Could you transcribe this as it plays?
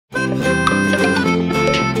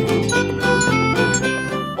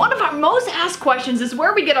questions is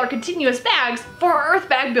where we get our continuous bags for our earth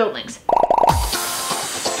bag buildings.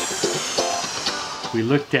 We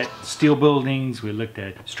looked at steel buildings, we looked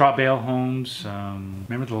at straw bale homes,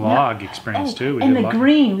 remember the log experience too? And the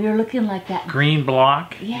green, we were looking like that. Green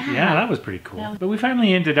block. Yeah. Yeah, that was pretty cool. But we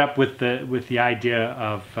finally ended up with the idea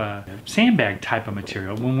of sandbag type of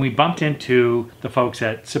material when we bumped into the folks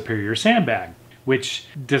at Superior Sandbag, which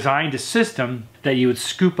designed a system that you would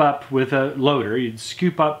scoop up with a loader, you'd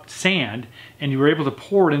scoop up sand, and you were able to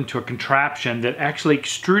pour it into a contraption that actually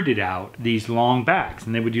extruded out these long bags.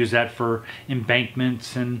 And they would use that for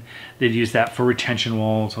embankments, and they'd use that for retention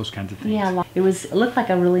walls, those kinds of things. Yeah, it looked like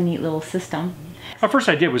a really neat little system. Our first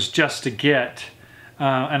idea was just to get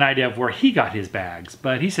an idea of where he got his bags.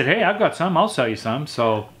 But he said, hey, I've got some, I'll sell you some.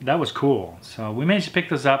 So that was cool. So we managed to pick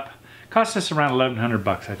those up. Cost us around $1,100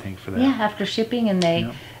 I think for that. Yeah, after shipping, and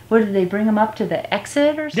they, where did they bring them up to the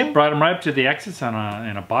exit or something? Yep, brought them right up to the exits on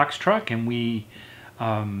in a box truck, and we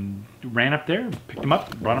ran up there, picked them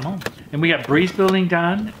up, brought them home. And we got Bree's building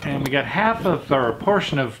done, and we got half of, or a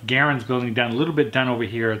portion of Garen's building done, a little bit done over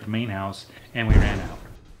here at the main house, and we ran out.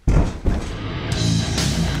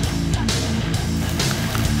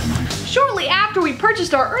 Shortly after we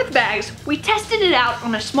purchased our earth bags, we tested it out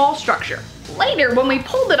on a small structure. Later, when we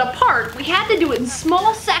pulled it apart, we had to do it in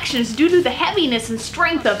small sections due to the heaviness and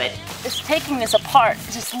strength of it. It's taking this apart,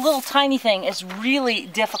 this little tiny thing, is really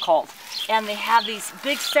difficult. And they have these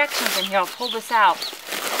big sections in here. I'll pull this out.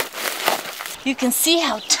 You can see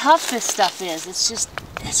how tough this stuff is. It's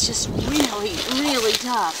just really, really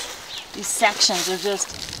tough. These sections are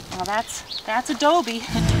just, well, that's adobe.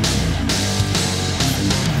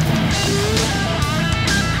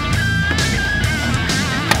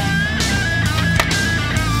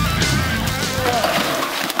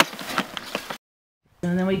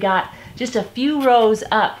 And then we got just a few rows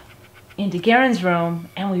up into Garen's room,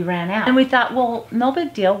 and we ran out. And we thought, well, no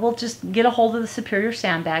big deal. We'll just get a hold of the Superior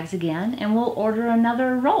Sandbags again, and we'll order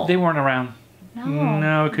another roll. They weren't around.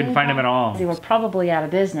 No, we couldn't find them at all. They were probably out of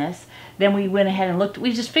business. Then we went ahead and looked.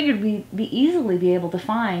 We just figured we'd easily be able to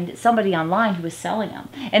find somebody online who was selling them.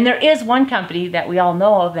 And there is one company that we all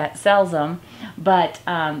know of that sells them, but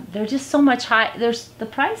they're just so much high. The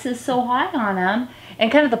price is so high on them.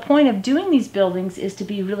 And kind of the point of doing these buildings is to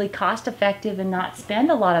be really cost effective and not spend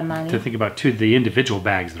a lot of money. To think about too, the individual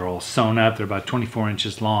bags, they're all sewn up, they're about 24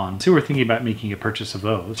 inches long. So we're thinking about making a purchase of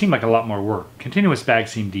those. It seemed like a lot more work. Continuous bags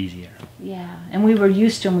seemed easier. Yeah, and we were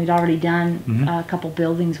used to them. We'd already done a couple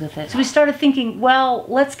buildings with it. So we started thinking, well,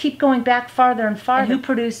 let's keep going back farther and farther. And who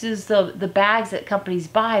produces the bags that companies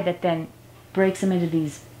buy that then breaks them into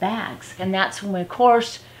these bags? And that's when, of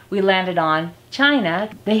course, we landed on China.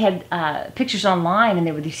 They had pictures online, and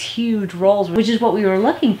there were these huge rolls, which is what we were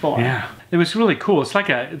looking for. Yeah, it was really cool. It's like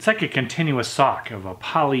a continuous sock of a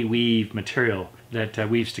poly weave material that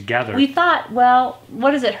weaves together. We thought, well,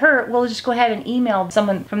 what does it hurt? We'll just go ahead and email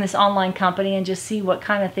someone from this online company and just see what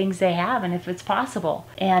kind of things they have and if it's possible.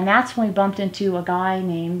 And that's when we bumped into a guy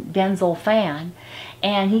named Denzel Fan.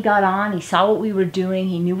 And he got on, he saw what we were doing,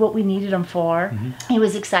 he knew what we needed him for. He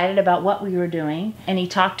was excited about what we were doing, and he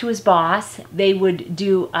talked to his boss. They would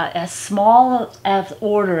do as small of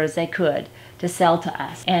order as they could to sell to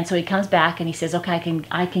us. And so he comes back and he says, okay,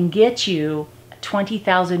 I can get you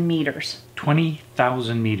 20,000 meters.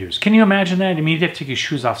 20,000 meters. Can you imagine that? I mean, you'd have to take your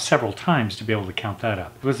shoes off several times to be able to count that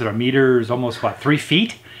up. Was it a meter is almost, what, 3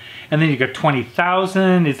 feet? And then you got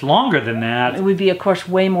 20,000, it's longer than that. It would be, of course,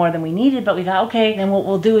 way more than we needed, but we thought, okay, then what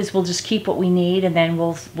we'll do is we'll just keep what we need, and then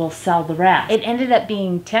we'll sell the rest. It ended up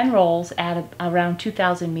being 10 rolls at around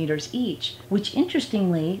 2,000 meters each, which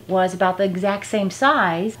interestingly was about the exact same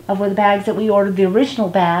size of the bags that we ordered, the original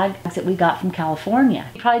bags that we got from California.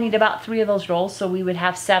 We probably need about 3 of those rolls, so we would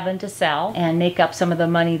have 7 to sell and make up some of the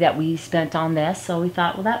money that we spent on this. So we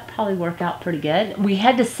thought, well, that probably worked out pretty good. We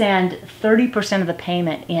had to send 30% of the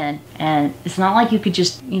payment in. And it's not like you could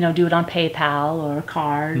just, do it on PayPal or a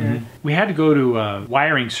card. We had to go to a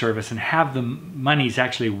wiring service and have the monies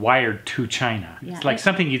actually wired to China. Yeah. It's like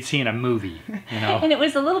something you'd see in a movie, And it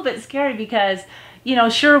was a little bit scary because,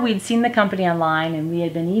 sure, we'd seen the company online and we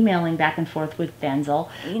had been emailing back and forth with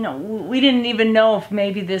Denzel. We didn't even know if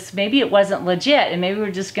maybe it wasn't legit, and maybe we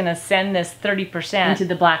were just going to send this 30% into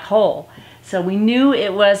the black hole. So we knew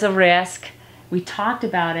it was a risk. We talked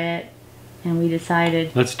about it. And we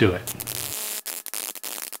decided, let's do it.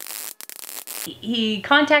 He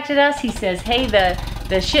contacted us. He says, hey,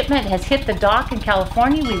 the shipment has hit the dock in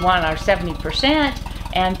California. We want our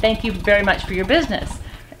 70%, and thank you very much for your business.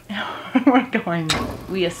 We're going,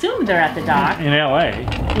 we assumed they're at the dock. In LA.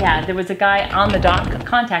 Yeah, there was a guy on the dock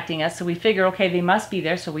contacting us, so we figure, okay, they must be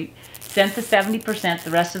there. So we sent the 70%, the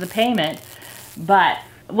rest of the payment. But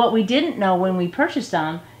what we didn't know when we purchased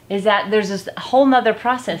them is that there's this whole nother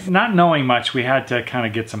process. Not knowing much, we had to kind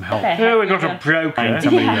of get some help. Okay. We go to a broker,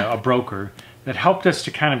 a broker that helped us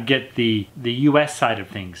to kind of get the U.S. side of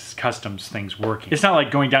things, customs things working. It's not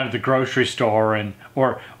like going down to the grocery store and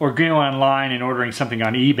or going online and ordering something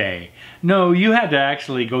on eBay. No, you had to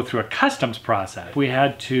actually go through a customs process. We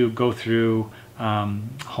had to go through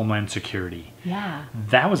Homeland Security. Yeah.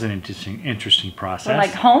 That was an interesting process. We're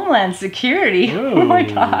like Homeland Security. Ooh. Oh my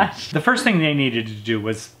gosh. The first thing they needed to do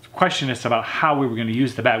was question us about how we were going to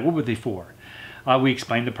use the bag. What were they for? We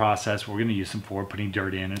explained the process, what we're going to use them for, putting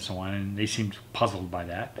dirt in and so on, and they seemed puzzled by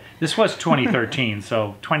that. This was 2013,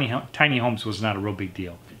 so tiny homes was not a real big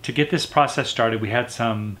deal. To get this process started, we had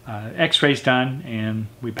some x-rays done, and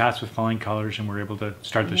we passed with flying colors, and we were able to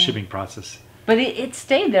start the shipping process. But it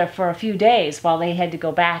stayed there for a few days while they had to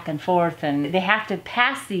go back and forth, and they have to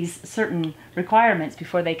pass these certain requirements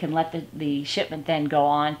before they can let the shipment then go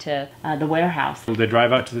on to the warehouse. They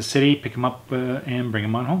drive out to the city, pick them up, and bring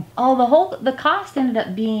them on home. Oh, the cost ended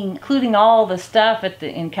up being, including all the stuff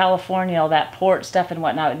in California, all that port stuff and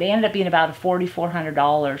whatnot, they ended up being about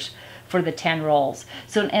 $4,400 for the 10 rolls.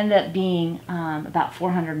 So it ended up being about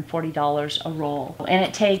 $440 a roll. And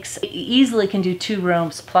it easily can do 2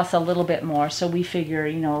 rooms plus a little bit more. So we figure,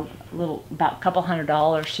 you know, about a couple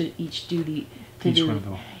 $100 to each do Each one of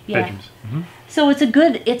the bedrooms. Mm-hmm. So it's a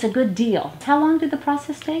good deal. How long did the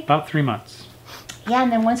process take? About 3 months. Yeah,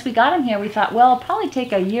 and then once we got them here, we thought, well, it'll probably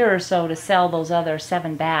take a year or so to sell those other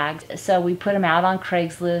 7 bags. So we put them out on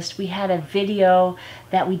Craigslist. We had a video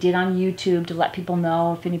that we did on YouTube to let people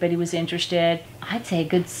know if anybody was interested. I'd say a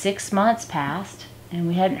good 6 months passed, and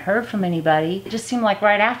we hadn't heard from anybody. It just seemed like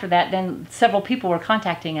right after that, then several people were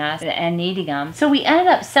contacting us and needing them. So we ended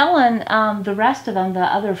up selling the rest of them, the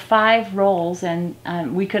other 5 rolls, and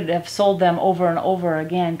we could have sold them over and over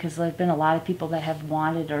again because there have been a lot of people that have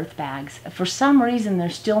wanted Earthbags. For some reason, they're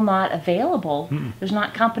still not available. There's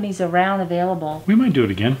not companies around available. We might do it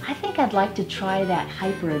again. I think I'd like to try that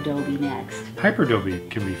Hyper Adobe next. Hyper Adobe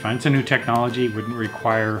can be fun. It's a new technology.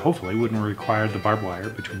 Hopefully wouldn't require the barbed wire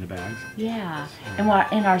between the bags. Yeah.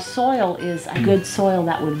 And our soil is a good soil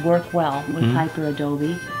that would work well with Hyper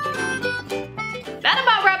Adobe. That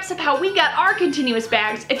about wraps up how we got our continuous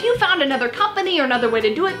bags. If you found another company or another way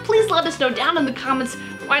to do it, please let us know down in the comments.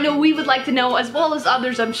 I know we would like to know, as well as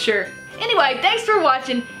others, I'm sure. Anyway, thanks for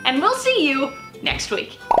watching, and we'll see you next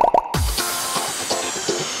week.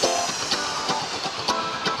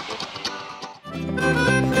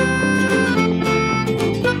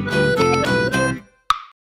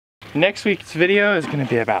 Next week's video is going to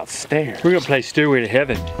be about stairs. We're going to play Stairway to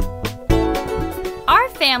Heaven. Our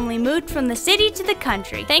family moved from the city to the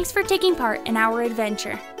country. Thanks for taking part in our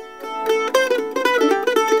adventure.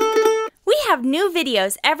 We have new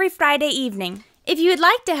videos every Friday evening. If you would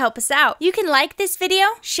like to help us out, you can like this video,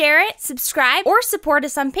 share it, subscribe, or support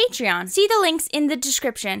us on Patreon. See the links in the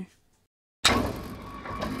description.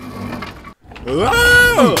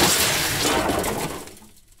 Whoa!